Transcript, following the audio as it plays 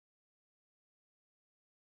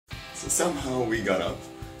So somehow we got up.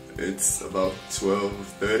 It's about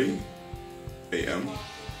 12:30 a.m.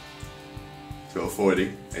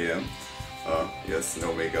 12:40 a.m. Yes,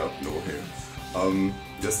 no makeup, no hair.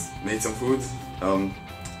 Just made some food. I'll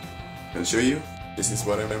show you. This is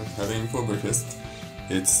what I'm having for breakfast.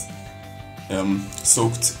 It's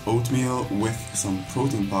soaked oatmeal with some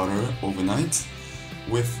protein powder overnight,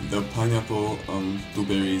 with the pineapple,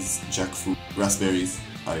 blueberries, jackfruit, raspberries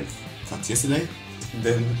I've cut yesterday.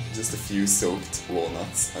 Then just a few soaked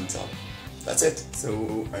walnuts on top. That's it.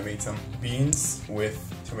 So I made some beans with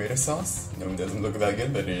tomato sauce. No, it doesn't look that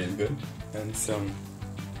good, but it is good. And some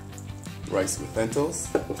rice with lentils.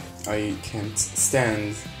 I can't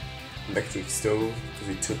stand electric stove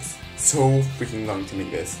because it took so freaking long to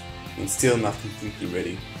make this. And still not completely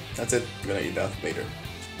ready. That's it. I'm gonna eat that later.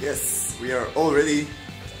 Yes, we are all ready,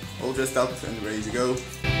 all dressed up and ready to go.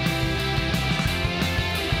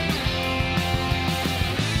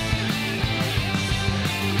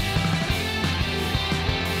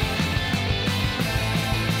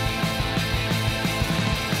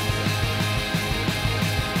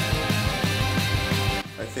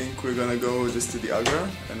 I think we're gonna go just to the Agra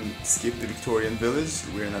and skip the Victorian village.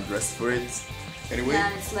 We're not dressed for it. Anyway, yeah,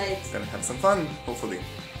 it's late. Gonna have some fun, hopefully.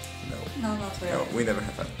 No, not really. No, we never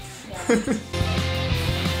have fun. Yeah.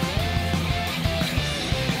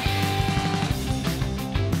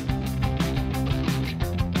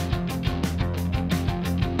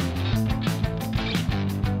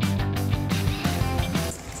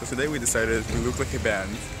 So today we decided we look like a band,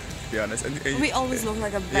 to be honest. And, We always look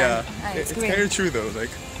like a band. Yeah, It's it's great. kind of true though. Like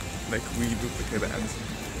we look like a band.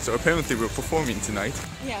 So apparently we're performing tonight.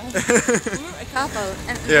 Yeah. We're a couple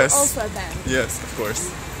and Yes. we're also a band. Yes, of course.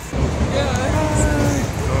 So I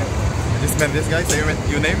just met this guy. Say your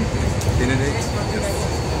name? Benedict. Yes.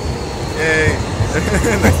 Yay!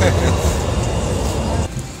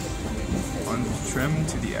 On the tram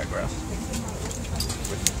to the Agra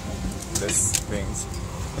with this things.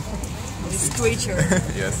 This creature.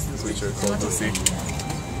 Yes, this creature called Lucy.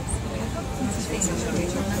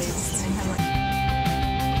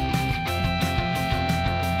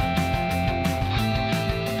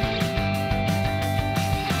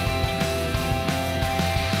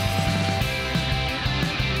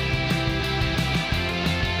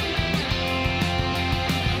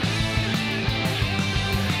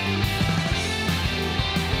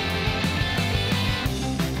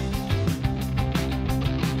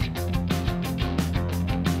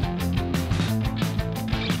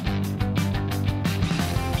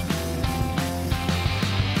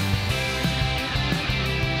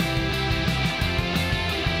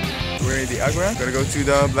 We're in the Agra. Gonna go to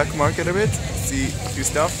the black market a bit, see a few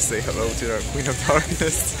stuff, say hello to the Queen of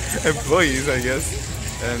Darkness employees, I guess,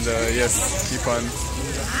 and yes, keep on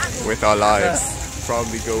with our lives.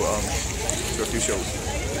 Probably go to a few shows.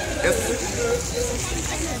 Yes.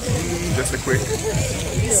 Just a quick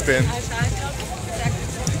spin.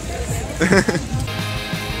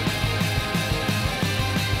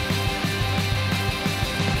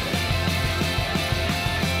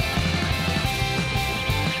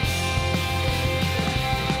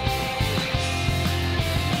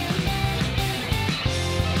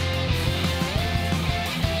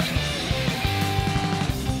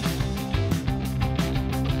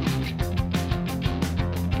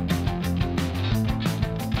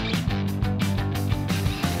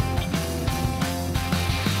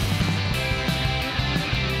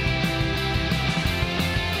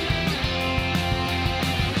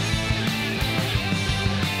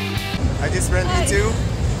 I just ran into.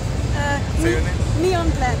 Say your name? Neon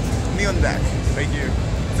Black. Neon Black. Thank you.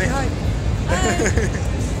 Say hi.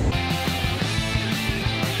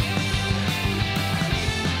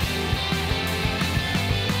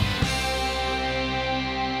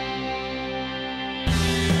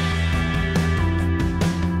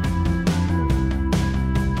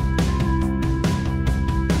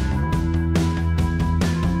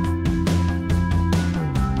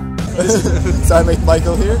 So I met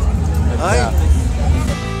Michael here. Hi. Yeah.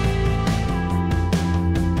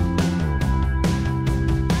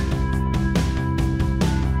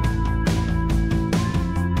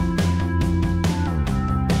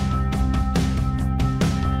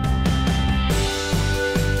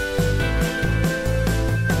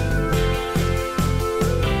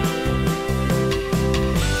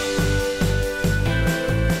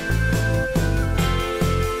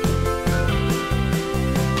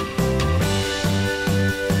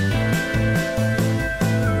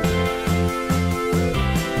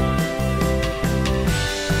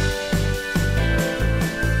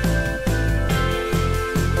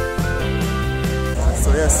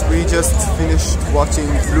 Yes, we just finished watching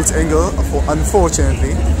Flute Engel,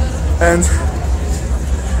 unfortunately, and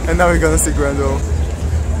now we're gonna see Grendel.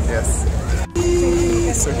 Yes.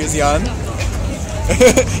 So here's Jan.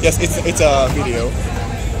 Yes, it's a video.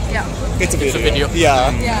 Yeah. It's a video.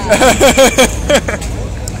 Yeah.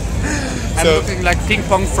 I'm looking like ping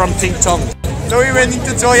pong from Ting Tong. So we went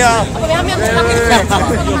into Joya.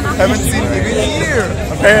 Haven't seen him in a year.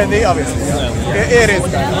 Apparently, obviously. Yeah. It is.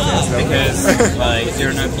 Because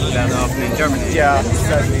you're not that often in Germany. Yeah,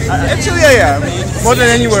 exactly. Actually, I am. More than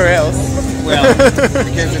anywhere else. Well,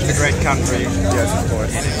 because it's a great country. Yes, of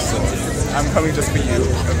course. So, I'm coming just for you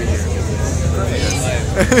every year. Yes.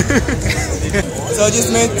 So I just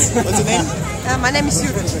met. What's your name? My name is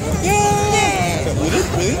Judith. Yay! Judith?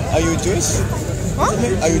 Really? Are you Jewish? What?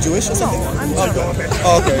 Are you Jewish or something? No, I'm okay.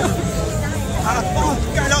 Oh, okay.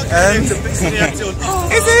 And is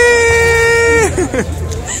it?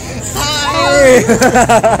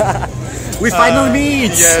 Hi! We finally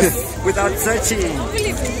meet! Yes. Without searching.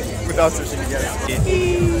 Without searching, yes.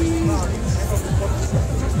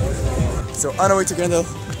 So on our way to Grendel,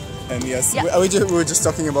 and yes, Yeah. we were just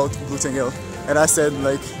talking about Flute Engel, and I said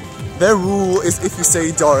like, their rule is if you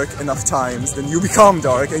say dark enough times, then you become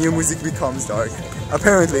dark and your music becomes dark.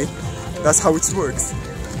 Apparently, that's how it works.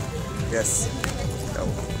 Yes. No,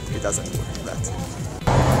 it doesn't work like that.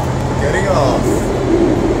 Getting off.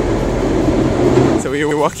 So we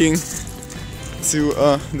were walking to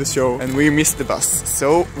the show and we missed the bus.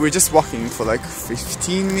 So we're just walking for like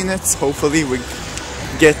 15 minutes. Hopefully we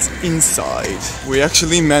get inside. We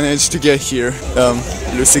actually managed to get here.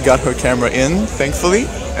 Lucy got her camera in, thankfully,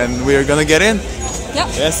 and we're gonna get in. Yep.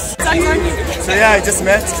 Yes. So yeah, I just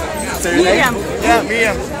met. So your name? Miriam. Yeah,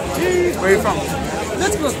 Miriam. Where are you from?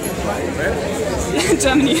 Würzburg. Where?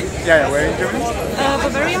 Germany. Yeah, where in Germany?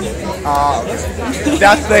 Bavaria. Ah, okay.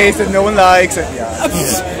 That place that no one likes. And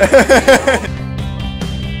yeah.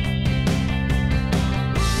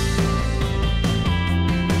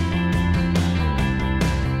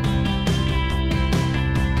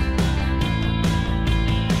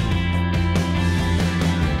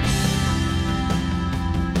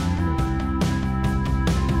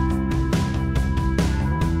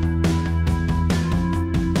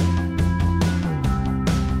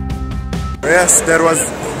 Yes, that was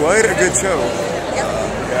quite a good show.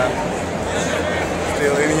 Yeah.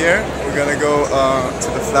 Still in here. We're gonna go to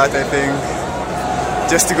the flat, I think,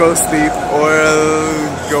 just to go sleep or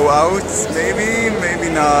go out. Maybe, maybe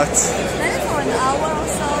not. Maybe for an hour or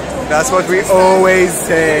so. That's what we always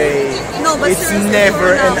say. No, but it's seriously, never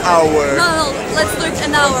for an hour. No, let's do it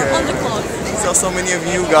an hour Okay. on the clock. So many of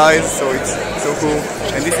you guys, so it's so cool.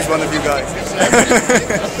 And this is one of you guys.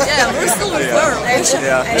 Yeah, we're still with her.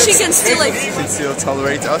 Yeah. She can still like. She can still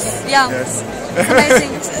tolerate us. Yeah. Yes. It's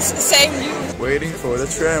amazing. Same you. Waiting for the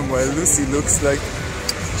tram while Lucy looks like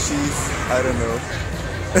she's, I don't know,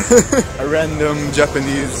 a random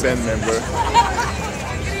Japanese band member.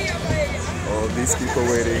 All these people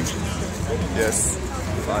waiting. Yes,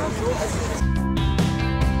 fine.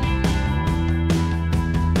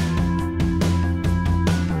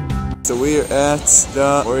 So we're at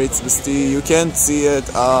the, or it's Basti, you can't see it,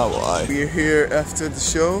 why? We're here after the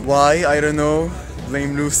show. Why? I don't know.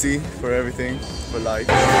 Blame Lucy for everything, for life.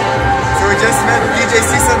 So we just met DJ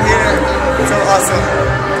Season here. So awesome.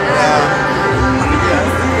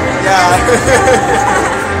 Yeah.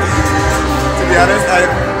 To be honest,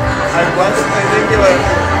 I watched, I think your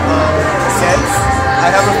sets.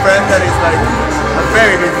 I have a friend that is like a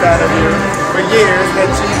very big fan of you for years,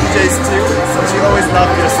 that she DJs too, so she always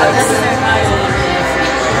loved your sets.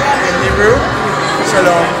 In Hebrew,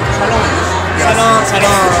 Shalom. Shalom. Yes. Shalom.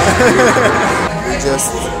 Shalom. We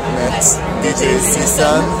just met DJ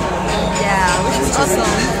Sisan. Yeah, which is awesome.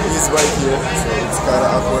 He's right here, so it's kind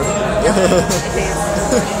of awkward. It is.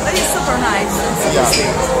 But he's super nice. And super Yeah.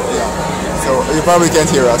 sweet. Yeah. So you probably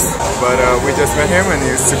can't hear us, but we just met him and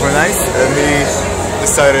he was super nice, and he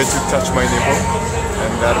decided to touch my nipple,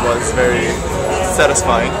 and that was very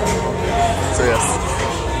satisfying. So yes.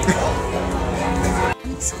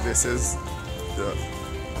 So this is the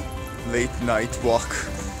late night walk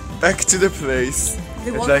back to the place.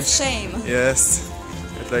 The At walk like, of shame. yes,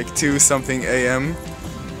 at like 2 something a.m.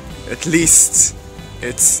 At least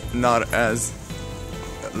it's not as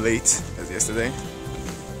late as yesterday,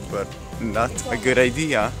 but not a good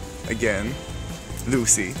idea again,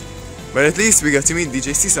 Lucy. But at least we got to meet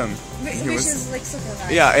DJ Sisan. Which is like super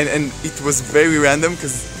nice. Yeah, and it was very random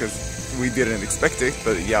because we didn't expect it.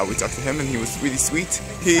 But yeah, we talked to him and he was really sweet.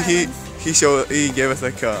 He gave us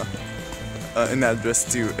like an address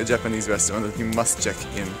to a Japanese restaurant that we must check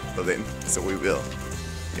in Berlin. So we will.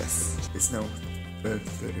 Yes, it's no at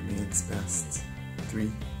 30 minutes past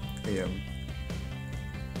 3 AM.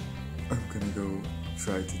 I'm gonna go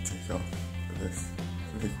try to take off this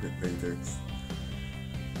liquid latex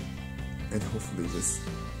and hopefully just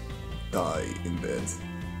die in bed.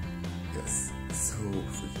 Yes, so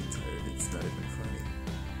freaking tired, it's not even funny.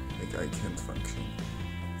 Like, I can't function.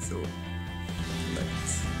 So, night.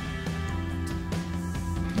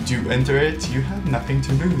 To enter it, you have nothing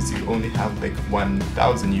to lose. You only have like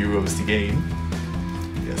 1,000 euros to gain.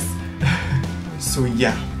 Yes. So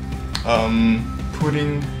yeah,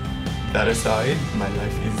 putting that aside, my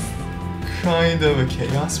life is kind of a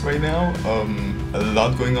chaos right now. A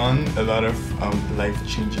lot going on, a lot of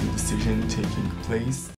life-changing decisions taking place.